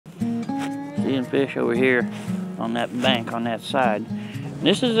Seeing fish over here on that bank on that side.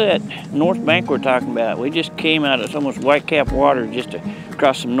 This is that north bank we're talking about. We just came out of almost white-cap water just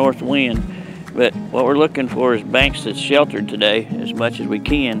across some north wind. But what we're looking for is banks that's sheltered today as much as we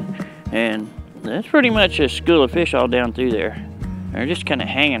can. And that's pretty much a school of fish all down through there. They're just kind of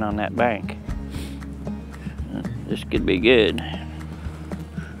hanging on that bank. This could be good. I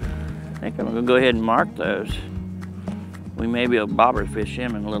think I'm gonna go ahead and mark those. We may be able to bobber fish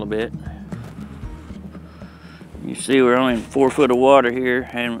them in a little bit. You see we're only in 4 foot of water here,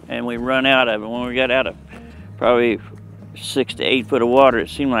 and we run out of it. When we got out of probably 6 to 8 foot of water, it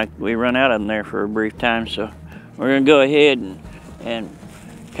seemed like we run out of them there for a brief time. So we're gonna go ahead and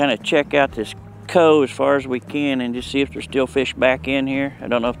kind of check out this cove as far as we can and just see if there's still fish back in here. I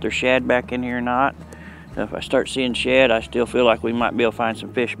don't know if there's shad back in here or not. If I start seeing shad, I still feel like we might be able to find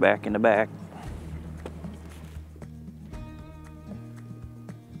some fish back in the back.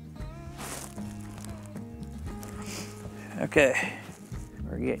 Okay,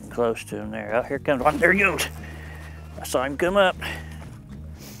 we're getting close to him there. Oh, here comes one. There he goes. I saw him come up.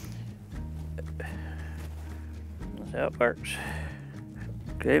 That's how it works.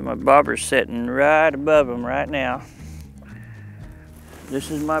 Okay, my bobber's sitting right above him right now.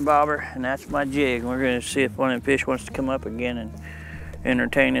 This is my bobber, and that's my jig. We're gonna see if one of the fish wants to come up again and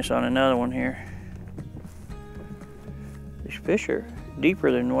entertain us on another one here. These fish are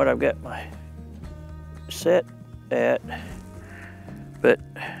deeper than what I've got my set at, but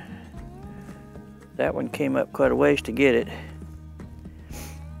that one came up quite a ways to get it.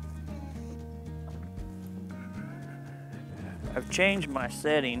 I've changed my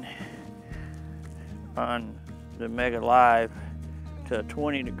setting on the Mega Live to a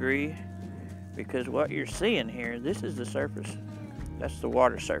 20 degree because what you're seeing here, this is the surface. That's the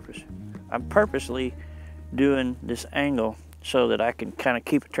water surface. I'm purposely doing this angle so that I can kind of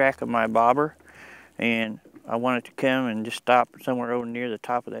keep track of my bobber, and I want it to come and just stop somewhere over near the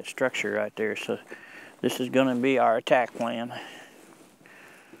top of that structure right there. So this is going to be our attack plan.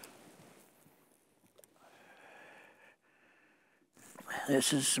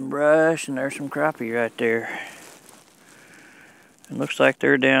 This is some brush, and there's some crappie right there. It looks like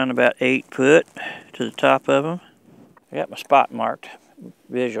they're down about 8 foot to the top of them. I got my spot marked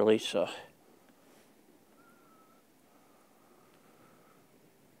visually, so.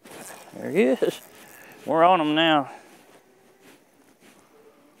 There he is. We're on them now.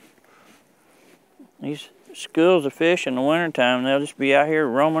 These schools of fish in the wintertime, they'll just be out here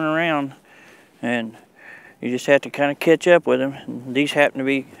roaming around, and you just have to kind of catch up with them. And these happen to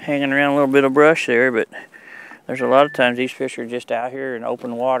be hanging around a little bit of brush there, but there's a lot of times these fish are just out here in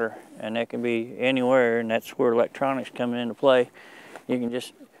open water, and they can be anywhere, and that's where electronics come into play. You can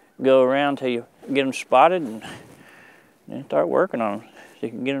just go around till you get them spotted and then start working on them so you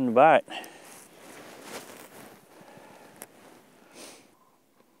can get them to bite.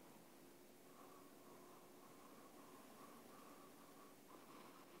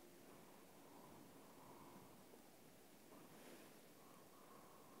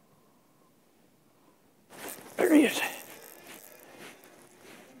 There he is.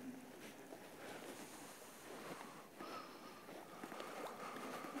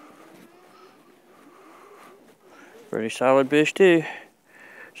 Pretty solid fish too.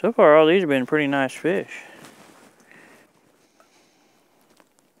 So far all these have been pretty nice fish.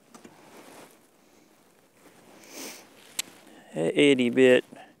 That itty bit.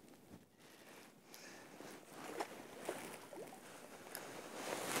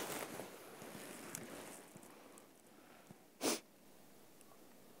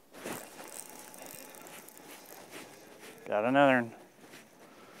 Got another one.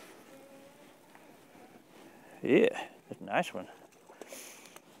 Yeah, that's a nice one.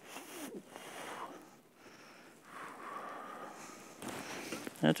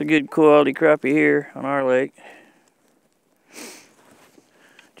 That's a good quality crappie here on our lake.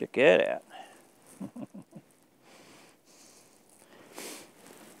 Check that out.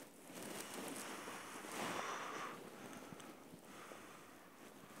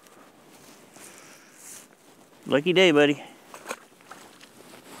 Lucky day, buddy.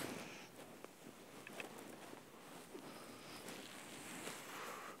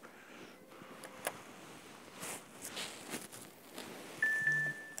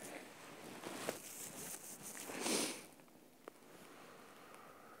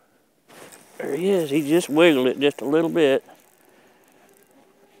 There he is. He just wiggled it just a little bit.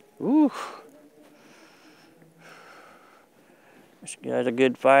 Ooh. This guy's a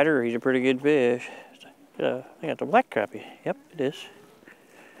good fighter. He's a pretty good fish. I think it's a black crappie. Yep, it is.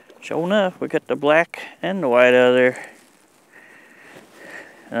 Sure enough, we got the black and the white out of there.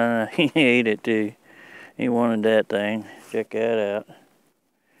 He ate it too. He wanted that thing. Check that out.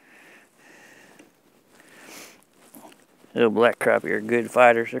 Little black crappie are good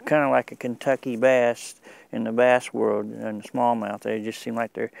fighters. They're kind of like a Kentucky bass in the bass world and the smallmouth. They just seem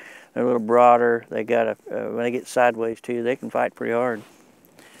like they're a little broader. They got a when they get sideways too, they can fight pretty hard.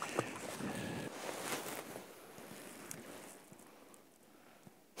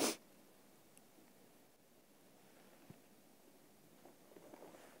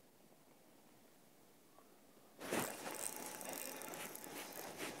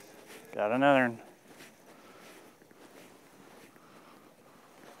 Got another one.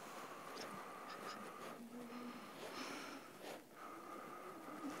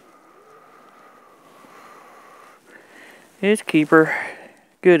 It's keeper.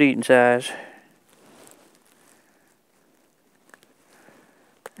 Good eating size.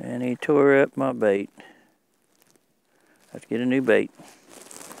 And he tore up my bait. Let's get a new bait.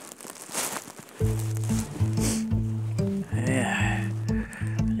 Yeah,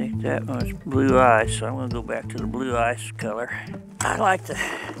 I think that was blue ice, so I'm gonna go back to the blue ice color. I like to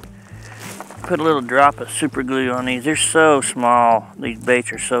put a little drop of super glue on these. They're so small. These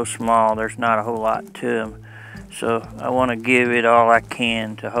baits are so small, there's not a whole lot to them. So I want to give it all I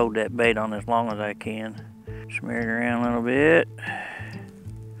can to hold that bait on as long as I can. Smear it around a little bit.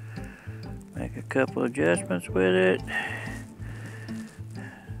 Make a couple adjustments with it.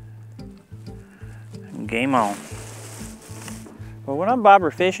 And game on. Well, when I'm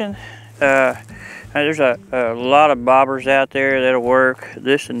bobber fishing, there's a lot of bobbers out there that'll work.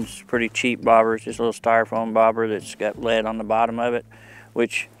 This one's pretty cheap bobber. It's just a little styrofoam bobber that's got lead on the bottom of it,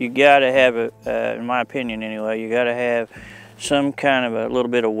 which you gotta have, in my opinion anyway, you gotta have some kind of a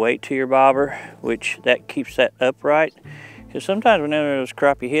little bit of weight to your bobber, which that keeps that upright. Because sometimes whenever those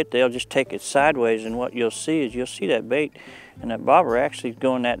crappie hit, they'll just take it sideways, and what you'll see is you'll see that bait and that bobber actually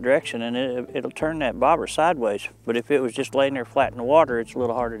go in that direction, and it'll turn that bobber sideways. But if it was just laying there flat in the water, it's a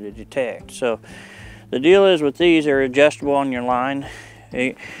little harder to detect. So the deal is with these, they're adjustable on your line.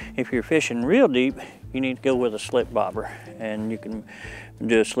 If you're fishing real deep, you need to go with a slip bobber, and you can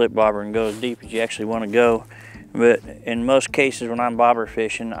do a slip bobber and go as deep as you actually want to go. But in most cases when I'm bobber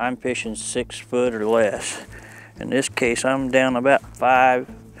fishing, I'm fishing 6 foot or less. In this case, I'm down about 5.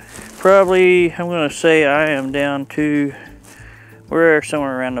 Probably, I'm going to say I am down to, we're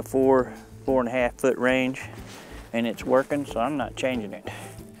somewhere around the 4.5 foot range, and it's working, so I'm not changing it.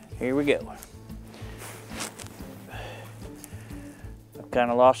 Here we go. I've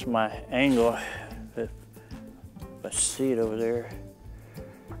kind of lost my angle. Let's see it over there.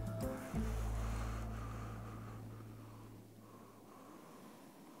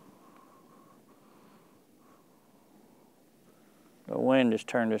 The wind has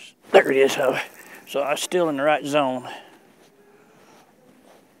turned us, there it is, so I'm still in the right zone.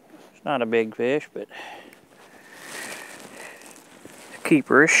 It's not a big fish, but it's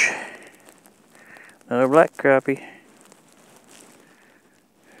keeperish. Another black crappie.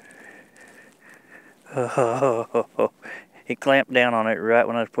 Oh, he clamped down on it right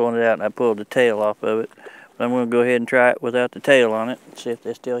when I was pulling it out, and I pulled the tail off of it. But I'm going to go ahead and try it without the tail on it and see if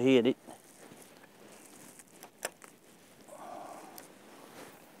they still hit it.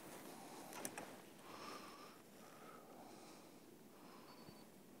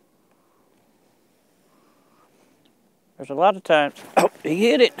 There's a lot of times, oh, he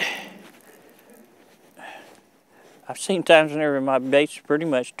hit it. I've seen times whenever my bait's pretty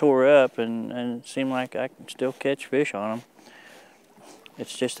much tore up and it seemed like I can still catch fish on them.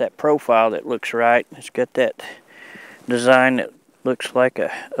 It's just that profile that looks right. It's got that design that looks like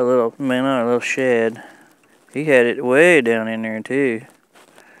a little minnow, a little shad. He had it way down in there too.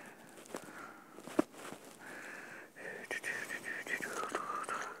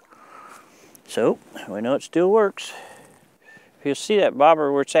 So, we know it still works. If you'll see that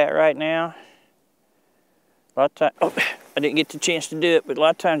bobber where it's at right now, a lot of times, oh, I didn't get the chance to do it, but a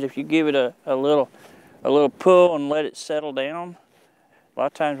lot of times if you give it a little pull and let it settle down, a lot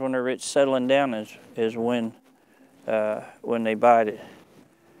of times whenever it's settling down is when they bite it.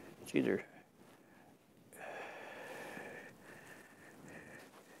 It's either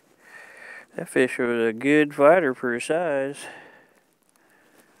that fish was a good fighter for his size.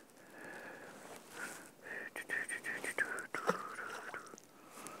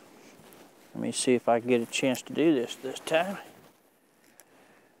 Let me see if I can get a chance to do this time.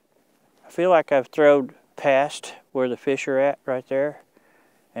 I feel like I've thrown past where the fish are at right there.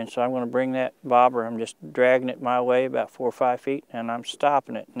 And so I'm going to bring that bobber, I'm just dragging it my way about 4 or 5 feet, and I'm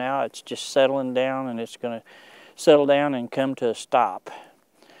stopping it. Now it's just settling down, and it's going to settle down and come to a stop.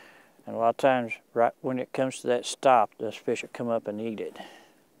 And a lot of times, right when it comes to that stop, those fish will come up and eat it.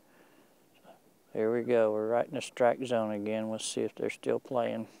 There we go. We're right in the strike zone again. Let's see if they're still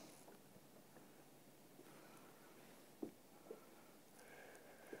playing.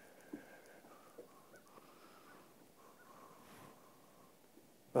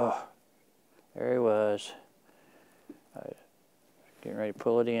 Oh, there he was. Getting ready to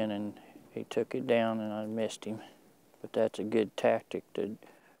pull it in, and he took it down, and I missed him. But that's a good tactic, to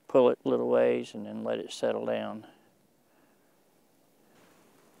pull it a little ways and then let it settle down.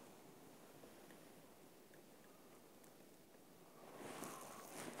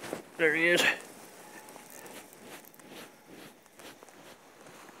 There he is.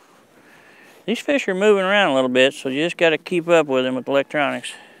 These fish are moving around a little bit, so you just got to keep up with them with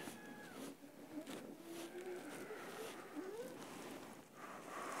electronics.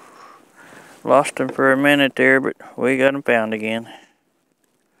 Lost him for a minute there, but we got him found again.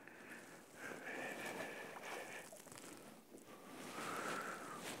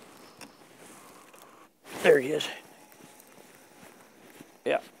 There he is.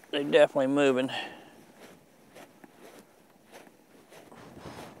 Yeah, they're definitely moving.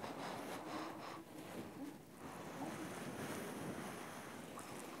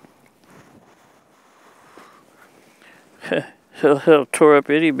 Little tore up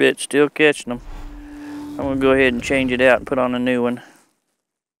itty bit, still catching them. I'm gonna go ahead and change it out and put on a new one.